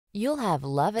You'll have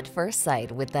love at first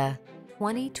sight with the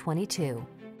 2022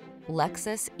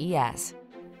 Lexus ES.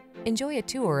 Enjoy a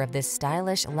tour of this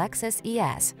stylish Lexus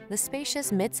ES, the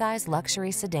spacious midsize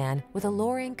luxury sedan with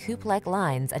alluring coupe-like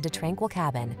lines and a tranquil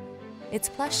cabin. Its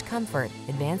plush comfort,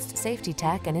 advanced safety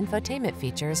tech, and infotainment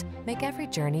features make every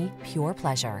journey pure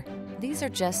pleasure. These are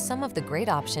just some of the great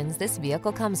options this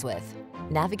vehicle comes with: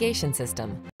 navigation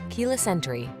system, keyless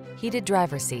entry, heated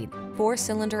driver's seat,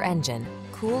 4-cylinder engine,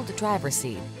 cooled driver's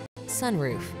seat,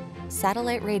 sunroof,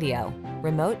 satellite radio,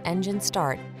 remote engine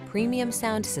start, premium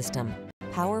sound system,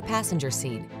 power passenger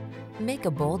seat. Make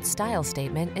a bold style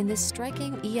statement in this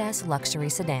striking ES luxury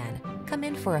sedan. Come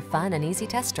in for a fun and easy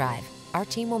test drive. Our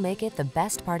team will make it the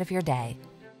best part of your day.